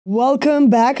Welcome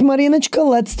back, Marinочka.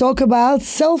 Let's talk about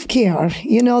self-care.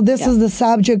 This is the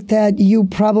subject that you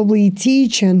probably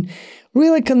teach and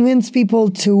really convince people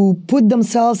to put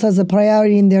themselves as a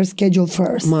priority in their schedule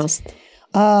first. Must.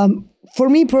 For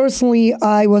me personally,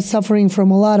 I was suffering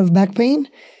from a lot of back pain.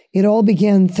 It all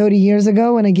began 30 years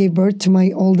ago when I gave birth to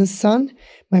my oldest son,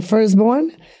 my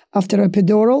firstborn. After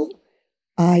epidural,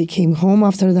 I came home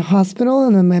after the hospital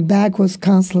and my back was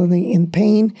constantly in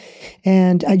pain.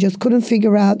 And I just couldn't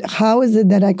figure out how is it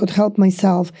that I could help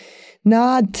myself,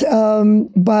 not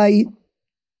by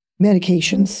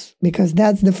medications, because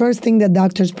that's the first thing that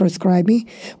doctors prescribe me.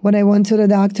 When I went to the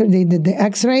doctor, they did the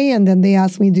x-ray and then they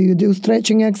asked me, do you do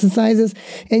stretching exercises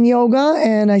and yoga?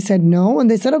 And I said no.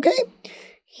 And they said, okay,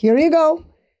 here you go.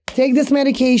 Take these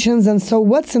medications. And so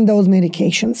what's in those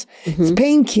medications? It's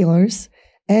painkillers.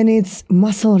 And it's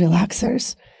muscle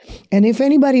relaxers. And if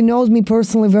anybody knows me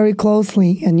personally very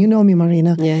closely, and you know me,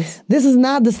 Marina, yes, this is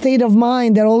not the state of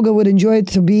mind that Olga would enjoy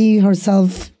to be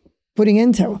herself putting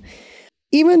into.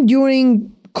 Even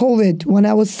during COVID, when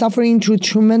I was suffering through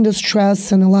tremendous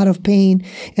stress and a lot of pain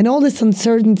and all this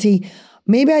uncertainty,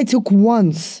 maybe I took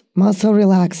once muscle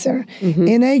relaxer.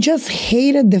 And I just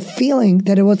hated the feeling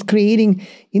that it was creating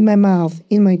in my mouth,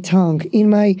 in my tongue, in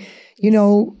my,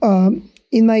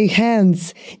 in my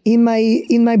hands, in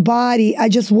my body. I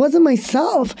just wasn't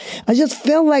myself. I just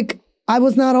felt like I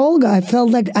was not Olga. I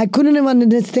felt like I couldn't even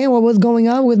understand what was going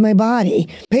on with my body.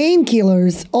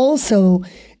 Painkillers also,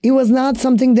 it was not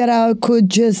something that I could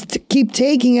just keep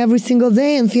taking every single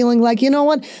day and feeling like, you know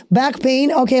what, back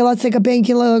pain, okay, let's take a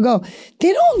painkiller and go.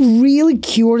 They don't really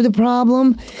cure the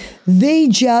problem. They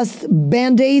just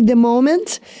band-aid the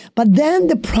moment, but then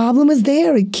the problem is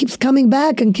there. It keeps coming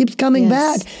back and keeps coming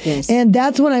back. Yes. And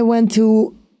that's when I went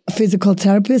to a physical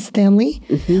therapist, Stanley.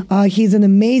 He's an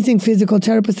amazing physical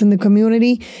therapist in the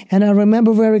community. And I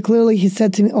remember very clearly, he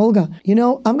said to me, Olga,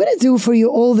 I'm going to do for you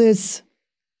all this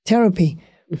therapy,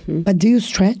 but do you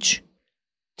stretch?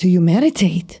 Do you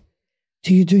meditate?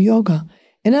 Do you do yoga?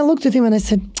 And I looked at him and I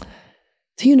said,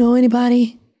 do you know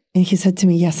anybody? And he said to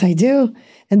me, yes, I do.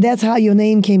 And that's how your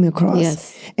name came across.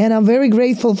 Yes. And I'm very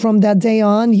grateful from that day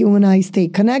on. You and I stay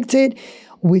connected.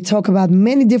 We talk about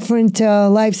many different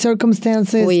life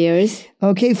circumstances. 4 years.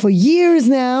 Okay, for years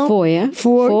now. 4, yeah.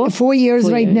 4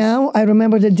 years right now. I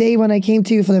remember the day when I came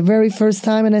to you for the very first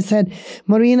time and I said,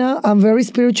 Marina, I'm a very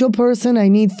spiritual person. I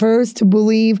need first to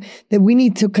believe that we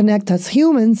need to connect as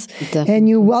humans. Definitely. And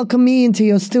you welcomed me into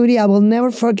your studio. I will never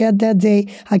forget that day.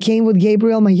 I came with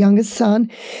Gabriel, my youngest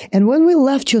son. And when we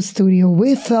left your studio,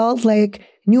 we felt like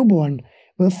newborn.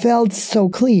 We felt so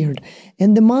cleared.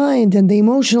 And the mind and the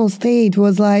emotional state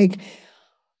was like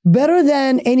better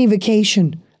than any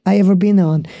vacation I ever been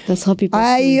on. That's how people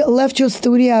I left your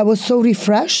studio. I was so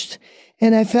refreshed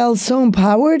and I felt so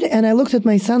empowered. And I looked at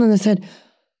my son and I said,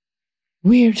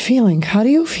 weird feeling. How do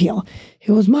you feel? He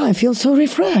goes, Ma, I feel so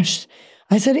refreshed.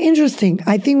 I said, interesting.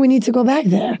 I think we need to go back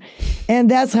there. And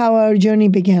that's how our journey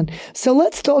began. So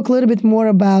let's talk a little bit more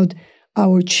about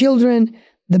our children,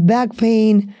 the back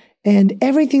pain, and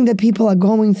everything that people are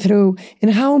going through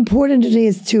and how important it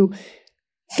is to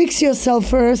fix yourself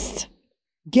first,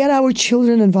 get our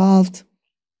children involved.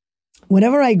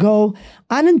 Whenever I go,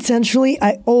 unintentionally,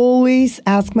 I always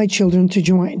ask my children to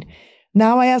join.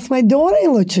 Now I ask my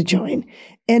daughter-in-law to join.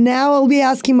 And now I'll be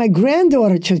asking my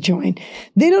granddaughter to join.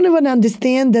 They don't even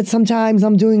understand that sometimes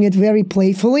I'm doing it very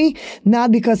playfully,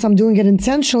 not because I'm doing it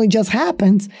intentionally, it just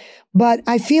happens. But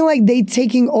I feel like they're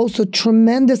taking also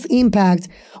tremendous impact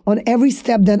on every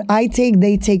step that I take,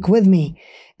 they take with me.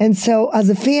 And so as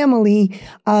a family,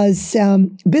 as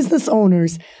business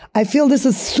owners, I feel this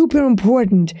is super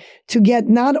important to get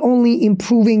not only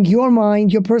improving your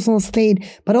mind, your personal state,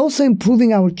 but also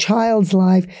improving our child's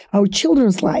life, our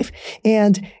children's life,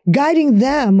 and guiding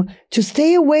them to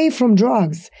stay away from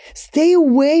drugs, stay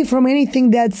away from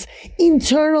anything that's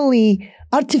internally,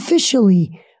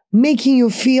 artificially making you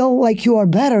feel like you are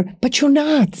better, but you're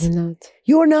not. You're not.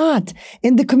 You're not.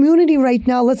 And the community right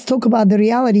now, let's talk about the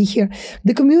reality here.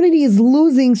 The community is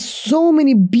losing so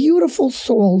many beautiful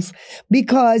souls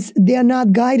because they are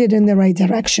not guided in the right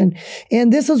direction.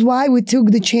 And this is why we took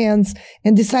the chance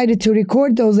and decided to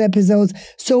record those episodes.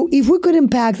 So if we could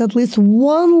impact at least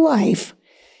one life,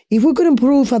 if we could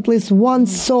improve at least one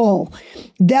soul,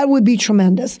 that would be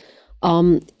tremendous.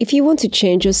 If you want to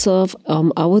change yourself,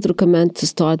 I would recommend to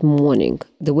start morning.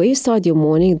 The way you start your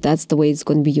morning, that's the way it's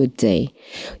going to be your day.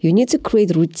 You need to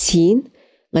create routine.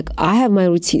 Like I have my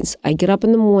routines. I get up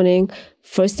in the morning.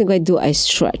 First thing I do, I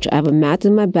stretch. I have a mat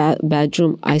in my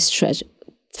bedroom. I stretch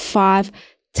 5,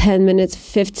 10 minutes,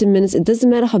 15 minutes. It doesn't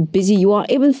matter how busy you are,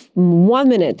 even 1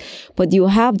 minute, but you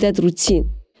have that routine.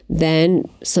 Then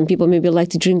some people maybe like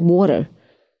to drink water.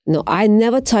 No, I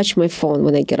never touch my phone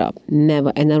when I get up.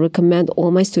 Never. And I recommend all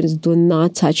my students do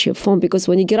not touch your phone, because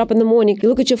when you get up in the morning, you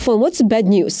look at your phone. What's the bad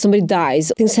news? Somebody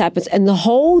dies, things happen, and the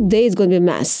whole day is going to be a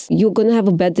mess. You're going to have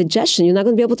a bad digestion. You're not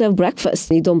going to be able to have breakfast.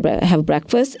 You don't have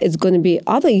breakfast, it's going to be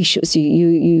other issues.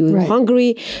 You're Right.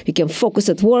 hungry. You can focus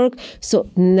at work. So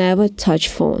never touch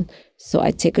phone. So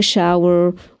I take a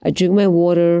shower, I drink my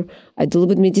water, I do a little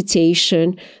bit of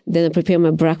meditation, then I prepare my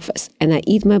breakfast. And I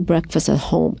eat my breakfast at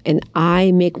home. And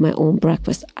I make my own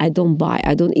breakfast. I don't buy.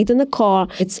 I don't eat in the car.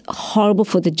 It's horrible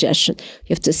for digestion.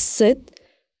 You have to sit,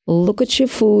 look at your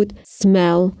food,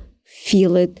 smell,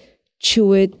 feel it,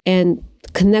 chew it, and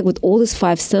connect with all these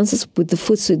 5 senses with the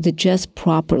food so it digests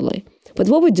properly. But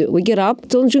what we do, we get up,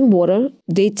 don't drink water.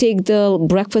 They take the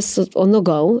breakfast on the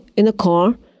go, in a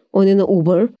car, or in an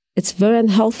Uber. It's very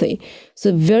unhealthy.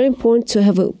 So very important to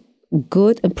have a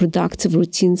good and productive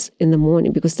routines in the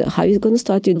morning, because how you're going to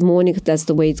start your morning, that's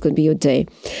the way it's going to be your day.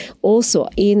 Also,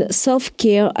 in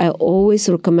self-care, I always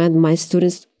recommend my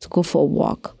students to go for a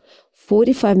walk.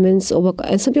 45 minutes of walk.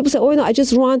 And some people say, oh, no, I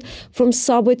just run from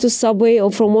subway to subway or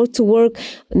from work to work.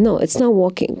 No, it's not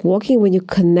walking. Walking when you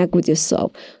connect with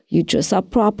yourself. You dress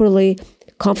up properly,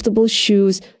 comfortable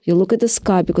shoes, you look at the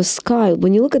sky, because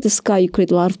when you look at the sky, you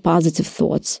create a lot of positive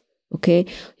thoughts, okay?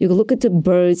 You look at the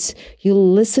birds, you're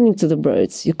listening to the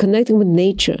birds, you're connecting with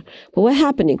nature. But what's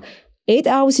happening? 8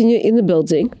 hours in the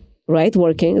building, right,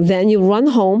 working, then you run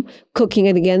home, cooking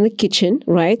it again in the kitchen,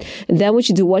 right? And then what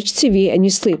you do, watch TV and you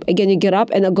sleep. Again, you get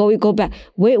up and you go back.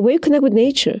 Where you connect with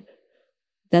nature?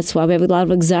 That's why we have a lot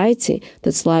of anxiety.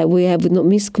 That's why we have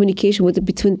miscommunication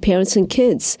between parents and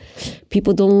kids.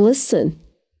 People don't listen,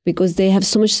 because they have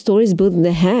so much stories built in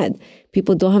their head.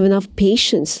 People don't have enough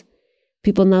patience.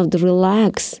 People not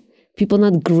relax. People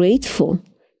not grateful.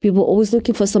 People always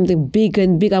looking for something big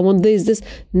and big. I want this.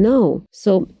 No.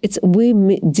 So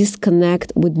we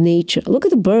disconnect with nature. Look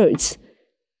at the birds.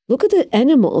 Look at the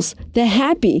animals. They're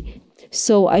happy.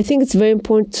 So I think it's very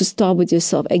important to start with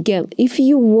yourself. Again, if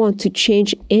you want to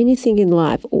change anything in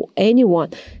life or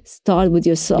anyone, start with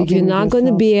yourself. You're not going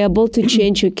to be able to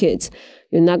change your kids.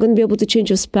 You're not going to be able to change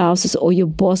your spouses or your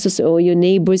bosses or your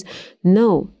neighbors.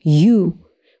 No, you.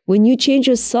 When you change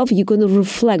yourself, you're going to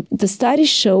reflect. The study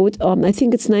showed, I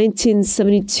think it's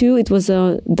 1972, it was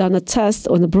done a test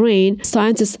on the brain.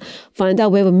 Scientists find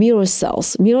out we have mirror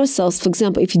cells. Mirror cells, for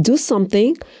example, if you do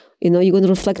something, you're going to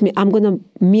reflect me. I'm going to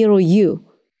mirror you.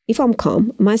 If I'm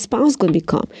calm, my spouse is going to be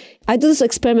calm. I do this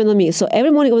experiment on me. So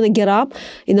every morning when I get up,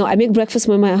 I make breakfast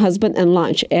with my husband and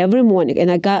lunch every morning.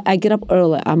 And I get up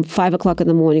early. I'm 5 o'clock in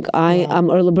the morning. I'm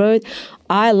early bird.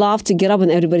 I love to get up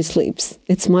when everybody sleeps.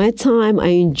 It's my time. I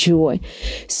enjoy.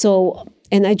 So,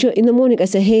 and in the morning, I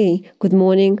say, hey, good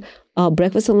morning.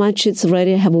 Breakfast and lunch, it's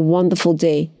ready. Have a wonderful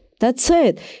day. That's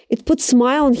it. It puts a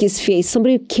smile on his face.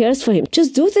 Somebody cares for him.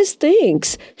 Just do these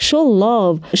things. Show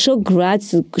love. Show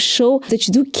gratitude. Show that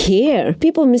you do care.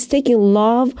 People mistaking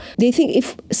love. They think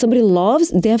if somebody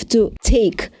loves, they have to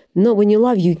take. No, when you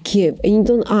love, you give and you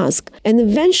don't ask. And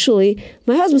eventually,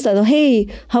 my husband said, hey,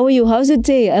 how are you? How's your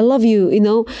day? I love you.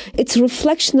 It's a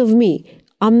reflection of me.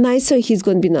 I'm nicer. He's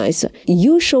going to be nicer.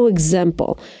 You show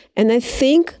example. And I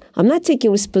think I'm not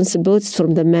taking responsibilities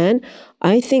from the man.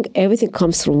 I think everything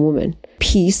comes from women.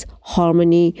 Peace,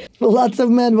 harmony. Lots of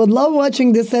men would love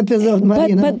watching this episode,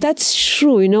 Marina. But that's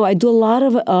true. I do a lot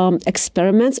of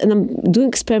experiments, and I'm doing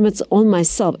experiments on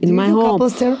myself in my home. Do you do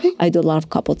couples therapy? I do a lot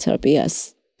of couple therapy,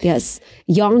 yes. Yes,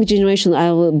 young generation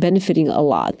are benefiting a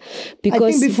lot, because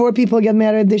I think before people get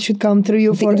married, they should come through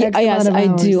you for X amount of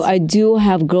hours. I do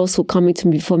have girls who come to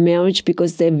me before marriage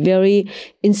because they're very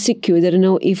insecure. They don't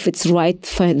know if it's right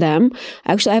for them.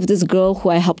 Actually, I have this girl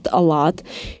who I helped a lot.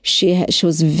 She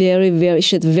was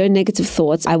she had very negative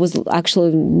thoughts. I was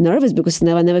actually nervous because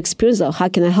I never experienced that. How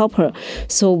can I help her?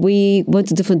 So we went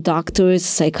to different doctors,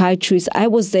 psychiatrists. I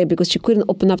was there because she couldn't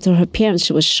open up to her parents.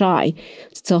 She was shy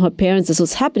to tell her parents this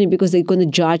was happening because they're going to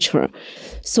judge her.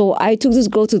 So I took this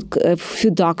girl to a few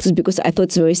doctors because I thought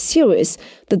it's very serious.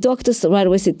 The doctors right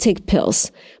away said, take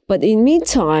pills. But in the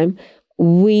meantime,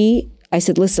 I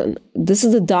said, listen, this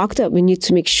is the doctor. We need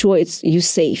to make sure you're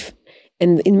safe.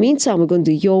 And in the meantime, we're going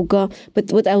to do yoga.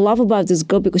 But what I love about this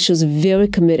girl, because she was very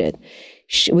committed.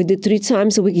 We did 3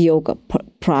 times a week yoga,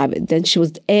 private. Then she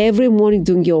was every morning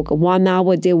doing yoga, 1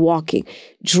 hour a day walking,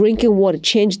 drinking water,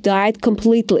 changed diet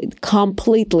completely.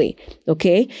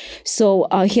 Okay? So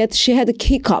she had the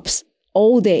hiccups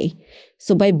all day.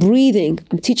 So by breathing,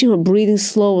 I'm teaching her breathing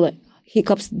slowly.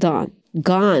 Hiccups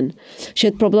gone. She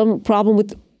had problem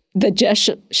with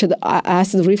digestion. She had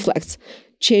acid reflux.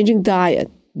 Changing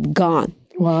diet, gone.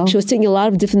 Wow. She was taking a lot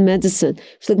of different medicine.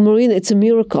 She's like, Marina, it's a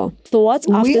miracle. Thoughts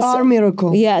We are a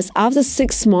miracle. Yes. After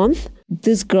 6 months,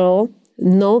 this girl,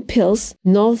 no pills,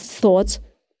 no thoughts,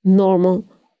 normal,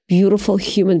 beautiful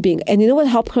human being. And you know what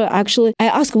helped her actually? I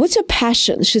asked her, what's your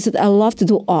passion? She said, I love to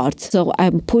do art. So I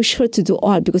pushed her to do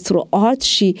art because through art,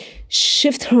 she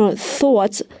shifted her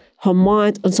thoughts, her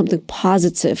mind on something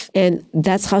positive. And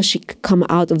that's how she could come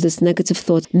out of this negative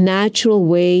thoughts, natural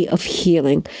way of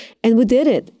healing. And we did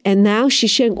it. And now she's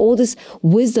sharing all this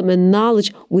wisdom and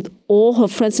knowledge with all her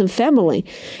friends and family.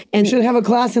 And We should have a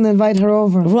class and invite her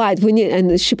over. right, we need,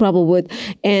 and she probably would.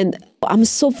 And I'm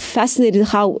so fascinated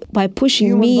how by pushing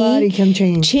Human me body can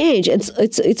change. And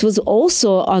it was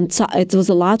also it was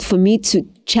a lot for me to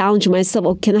challenge myself.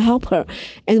 Oh, can I help her?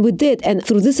 And we did. And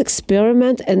through this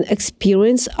experiment and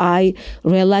experience, I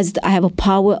realized I have a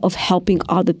power of helping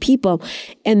other people,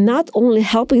 and not only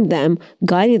helping them,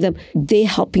 guiding them, they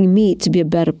helping me to be a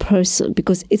better person,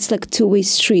 because it's like two-way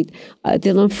street.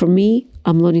 They learn from me.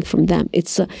 I'm learning from them.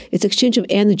 It's exchange of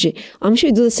energy. I'm sure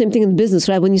you do the same thing in business,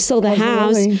 right? When you sell the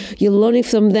Absolutely. house, you're learning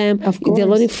from them. Of course. They're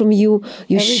learning from you.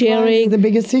 You're Every client sharing. is the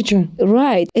biggest teacher.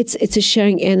 Right. It's a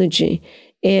sharing energy,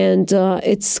 and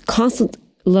it's constant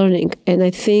learning. And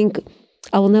I think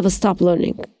I will never stop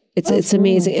learning. It's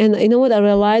amazing. And you know what I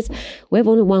realized? We have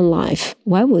only one life.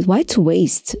 Why to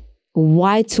waste?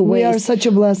 Why to waste? We are such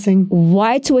a blessing.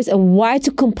 Why to waste, and why to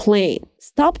complain?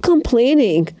 Stop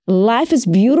complaining. Life is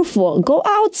beautiful. Go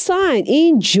outside,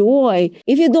 enjoy.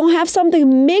 If you don't have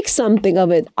something, make something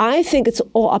of it. I think it's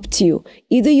all up to you.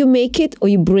 Either you make it or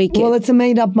you break it. Well, it's a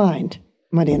made-up mind,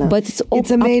 Marina. But it's all a up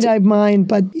to- made-up mind.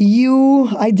 But you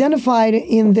identified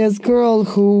in this girl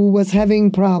who was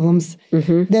having problems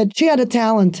that she had a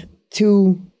talent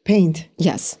to paint.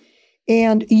 Yes.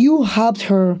 And you helped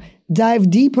her dive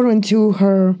deeper into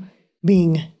her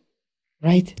being,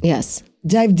 right? Yes.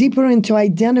 Dive deeper into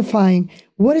identifying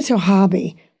what is her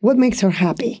hobby, what makes her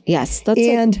happy. Yes. That's it.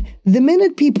 And the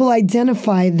minute people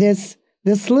identify this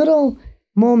little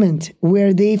moment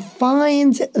where they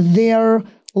find their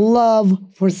love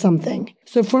for something.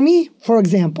 So for me, for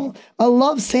example, I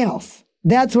love sales.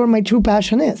 That's where my true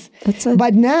passion is. That's it.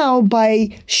 But now by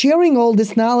sharing all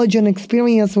this knowledge and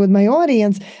experience with my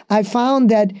audience, I found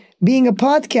that being a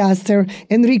podcaster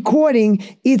and recording,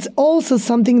 it's also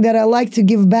something that I like to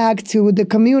give back to the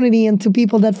community and to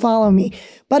people that follow me.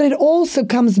 But it also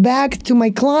comes back to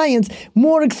my clients,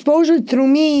 more exposure through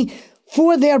me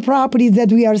for their properties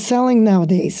that we are selling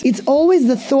nowadays. It's always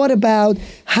the thought about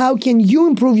how can you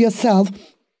improve yourself,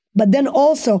 but then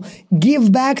also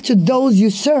give back to those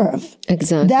you serve.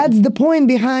 Exactly. That's the point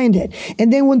behind it.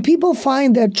 And then when people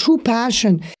find their true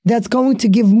passion, that's going to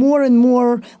give more and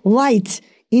more light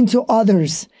into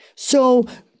others. So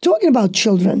talking about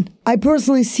children, I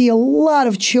personally see a lot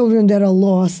of children that are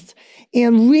lost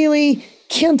and really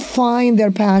can't find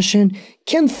their passion,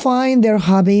 can't find their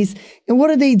hobbies. And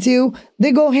what do?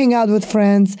 They go hang out with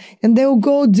friends and they'll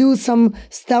go do some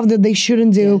stuff that they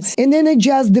shouldn't do. Yes. And then it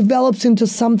just develops into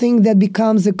something that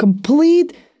becomes a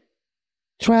complete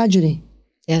tragedy,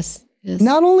 Yes. Yes.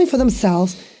 not only for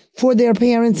themselves, for their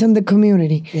parents and the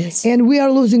community. Yes. And we are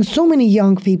losing so many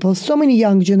young people, so many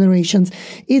young generations.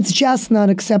 It's just not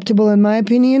acceptable, in my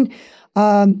opinion.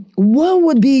 What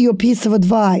would be your piece of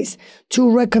advice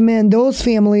to recommend those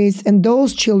families and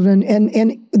those children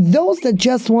and those that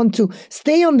just want to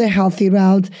stay on the healthy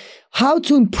route, how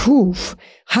to improve,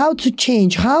 how to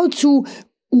change, how to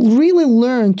really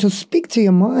learn to speak to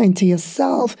your mind, to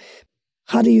yourself?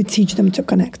 How do you teach them to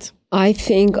connect? I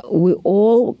think we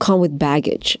all come with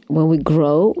baggage when we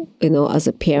grow, as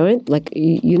a parent. Like,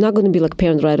 you're not going to be like a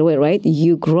parent right away, right?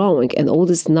 You're growing, and all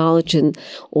this knowledge and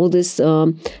all these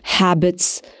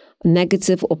habits,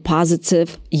 negative or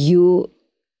positive, you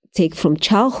take from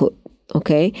childhood,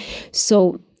 okay?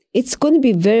 So it's going to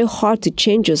be very hard to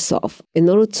change yourself. In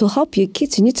order to help your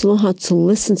kids, you need to learn how to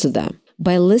listen to them.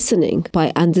 By listening,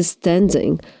 by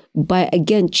understanding, by,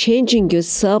 again, changing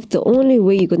yourself. The only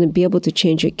way you're going to be able to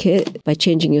change your kid by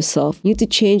changing yourself. You need to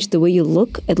change the way you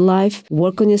look at life,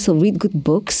 work on yourself, read good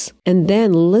books, and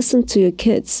then listen to your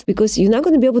kids. Because you're not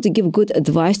going to be able to give good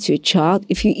advice to your child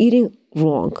if you're eating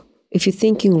wrong, if you're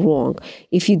thinking wrong,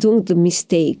 if you're doing the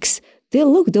mistakes.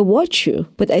 They'll watch you.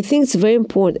 But I think it's very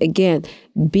important, again,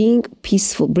 being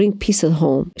peaceful, bring peace at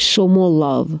home, show more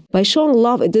love. By showing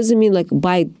love, it doesn't mean like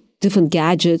buy different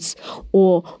gadgets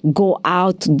or go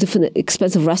out to different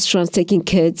expensive restaurants, taking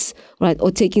kids, right?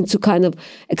 Or taking to kind of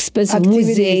expensive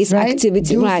museums, right?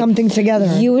 Do right? something together.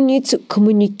 You need to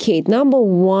communicate. Number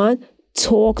one,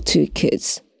 talk to your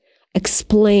kids.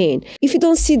 Explain. If you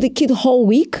don't see the kid whole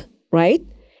week, right?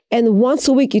 and once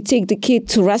a week you take the kid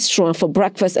to restaurant for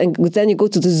breakfast and then you go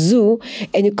to the zoo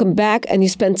and you come back and you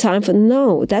spend time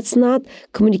no, that's not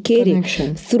communicating.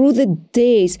 Connection. Through the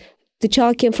days, the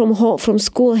child came from home, from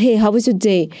school. Hey, how was your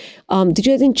day? Did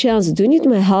you have any chance? Do you need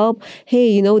my help?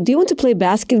 Hey, do you want to play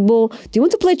basketball? Do you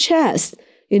want to play chess?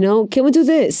 Can we do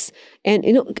this? And,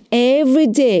 every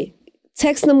day,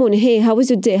 text in the morning. Hey, how was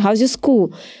your day? How's your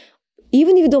school?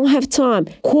 Even if you don't have time,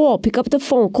 call, pick up the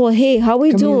phone, call. Hey, how are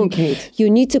you doing? You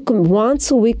need to come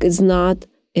once a week is not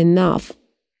enough.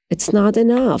 It's not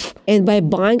enough. And by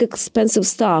buying expensive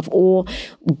stuff or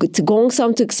going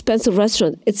to expensive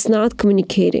restaurant, it's not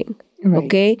communicating. Right.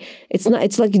 Okay? It's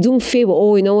like you're doing a favor.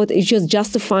 Oh, you know what? It's just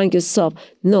justifying yourself.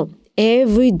 No.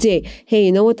 Every day. Hey,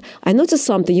 you know what? I noticed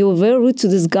something. You were very rude to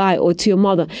this guy or to your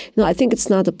mother. No, I think it's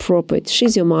not appropriate.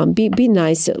 She's your mom. Be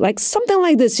nicer. Like something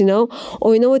like this,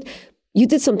 Or you know what? You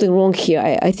did something wrong here.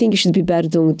 I think you should be better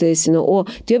doing this, Or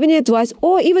do you have any advice?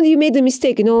 Or even you made a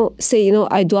mistake, say,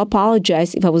 I do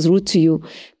apologize if I was rude to you.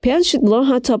 Parents should learn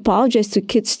how to apologize to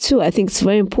kids too. I think it's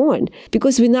very important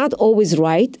because we're not always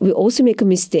right. We also make a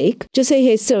mistake. Just say,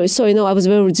 hey, sorry, I was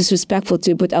very disrespectful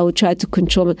to you, but I will try to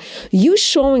control it. You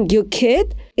showing your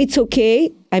kid, it's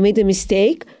okay. I made a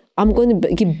mistake. I'm going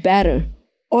to get better.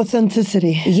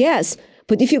 Authenticity. Yes.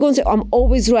 But if you're going to say, I'm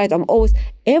always right,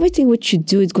 everything what you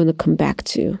do is going to come back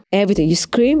to you. Everything. You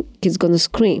scream, kid's going to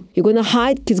scream. You're going to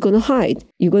hide, kid's going to hide.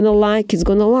 You're going to lie, kid's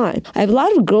going to lie. I have a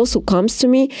lot of girls who comes to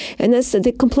me and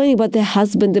they're complaining about their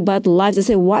husband, about lives. They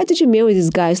say, why did you marry this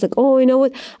guy? It's like, oh, you know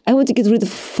what? I want to get rid of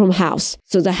from house.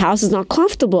 So the house is not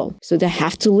comfortable. So they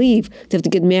have to leave. They have to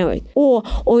get married. Or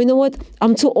you know what?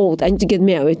 I'm too old. I need to get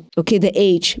married. Okay, the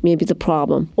age may be the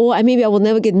problem. Or maybe I will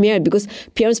never get married because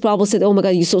parents probably said, oh my God,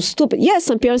 you're so stupid. Yes,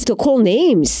 some parents still call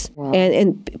names. Wow.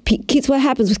 And kids, what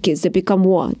happens with kids? They become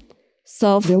what?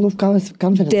 They lose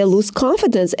confidence. They lose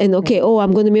confidence. And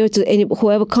I'm going to marry to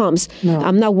whoever comes. No.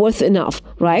 I'm not worth enough,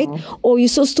 right? No. Or you're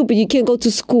so stupid, you can't go to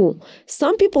school.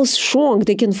 Some people strong,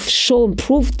 they can show and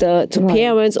prove to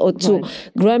parents or to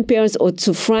grandparents or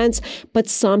to friends. But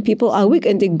some people are weak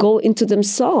and they go into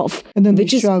themselves. And then they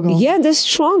struggle. Yeah, they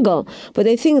struggle. But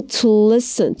I think to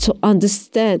listen, to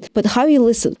understand. But how you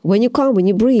listen? When you calm, when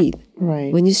you breathe.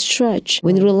 Right. When you stretch,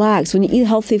 when you relax, when you eat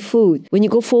healthy food, when you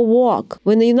go for a walk,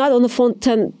 when you're not on the phone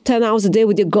 10 hours a day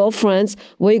with your girlfriends,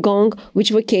 where you going,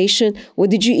 which vacation, what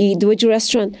did you eat, which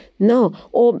restaurant? No.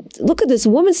 Or look at this,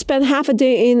 women spend half a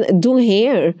day in doing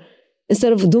hair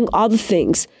instead of doing other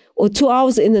things. Or 2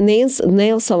 hours in the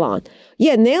nail salon.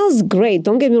 Yeah, nails great.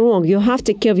 Don't get me wrong. You have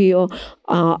to take care of your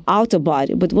outer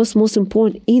body. But what's most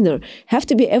important, inner.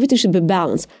 Everything should be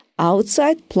balanced.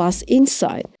 Outside plus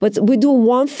inside. But we do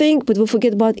one thing, but we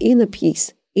forget about inner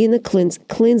peace, inner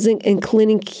cleansing and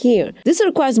cleaning here. This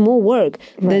requires more work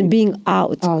than being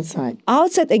outside.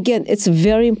 Outside, again, it's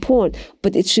very important,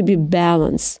 but it should be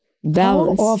balanced.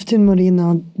 How often,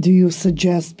 Marina, do you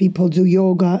suggest people do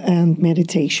yoga and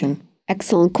meditation?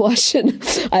 Excellent question.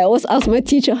 I always ask my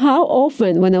teacher, how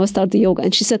often when I was starting yoga?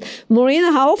 And she said,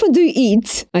 Marina, how often do you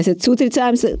eat? I said, 2-3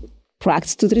 times.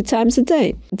 Practice 2-3 times a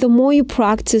day. The more you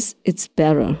practice, it's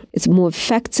better. It's more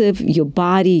effective. Your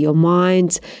body, your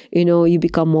mind, you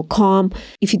become more calm.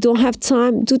 If you don't have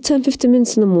time, do 10-15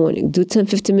 minutes in the morning. Do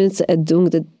 10-15 minutes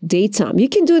during the daytime. You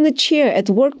can do in a chair at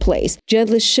the workplace.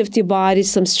 Gently shift your body,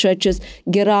 some stretches.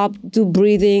 Get up, do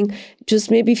breathing. Just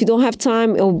maybe if you don't have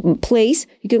time or place,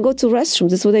 you can go to the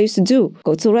restroom. That's what I used to do.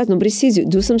 Go to the restroom. Nobody sees you.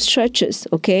 Do some stretches,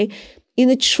 okay?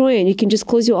 In a train, you can just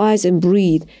close your eyes and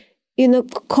breathe. In a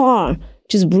car,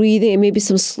 just breathing and maybe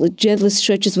some gentle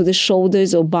stretches with the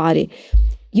shoulders or body.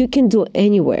 You can do it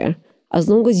anywhere as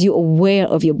long as you're aware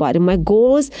of your body. My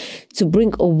goal is to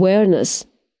bring awareness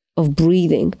of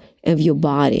breathing and of your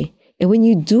body. And when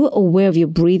you do aware of your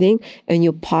breathing and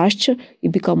your posture, you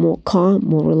become more calm,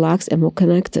 more relaxed, and more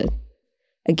connected.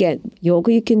 Again,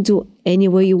 yoga you can do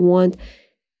anywhere you want,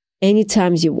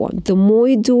 anytime you want. The more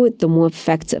you do it, the more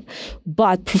effective.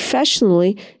 But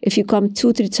professionally, if you come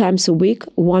 2-3 times a week,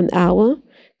 1 hour,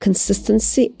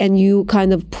 consistency, and you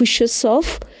kind of push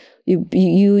yourself,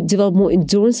 you develop more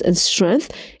endurance and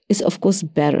strength, it's of course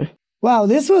better. Wow,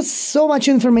 this was so much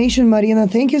information, Marina.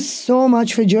 Thank you so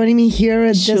much for joining me here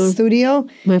at the studio.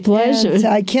 My pleasure. And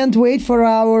I can't wait for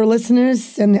our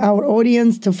listeners and our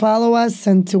audience to follow us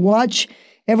and to watch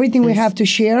everything we have to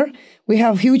share. We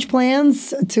have huge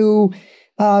plans to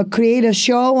create a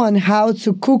show on how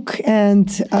to cook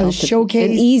and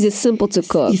showcase. And easy, simple to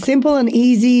cook. Simple and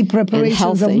easy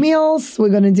preparations of meals. We're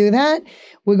going to do that.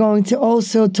 We're going to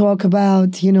also talk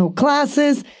about,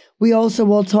 classes. We also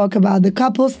will talk about the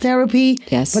couples therapy.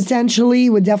 Yes. Potentially,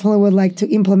 we definitely would like to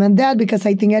implement that because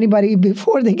I think anybody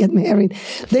before they get married,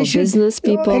 they should business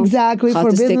people, exactly how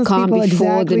for to stay business calm people,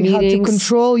 before the exactly how to meetings,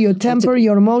 control your temper,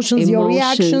 your emotions, your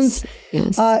reactions.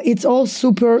 Yes. It's all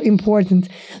super important.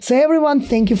 So everyone,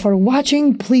 thank you for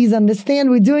watching. Please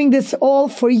understand we're doing this all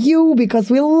for you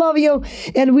because we love you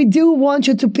and we do want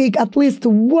you to pick at least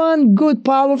one good,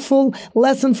 powerful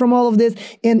lesson from all of this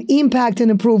and impact and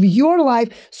improve your life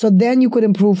so then you could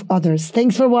improve others.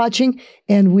 Thanks for watching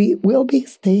and we will be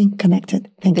staying connected.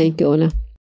 Thank you. Thank you, Ola.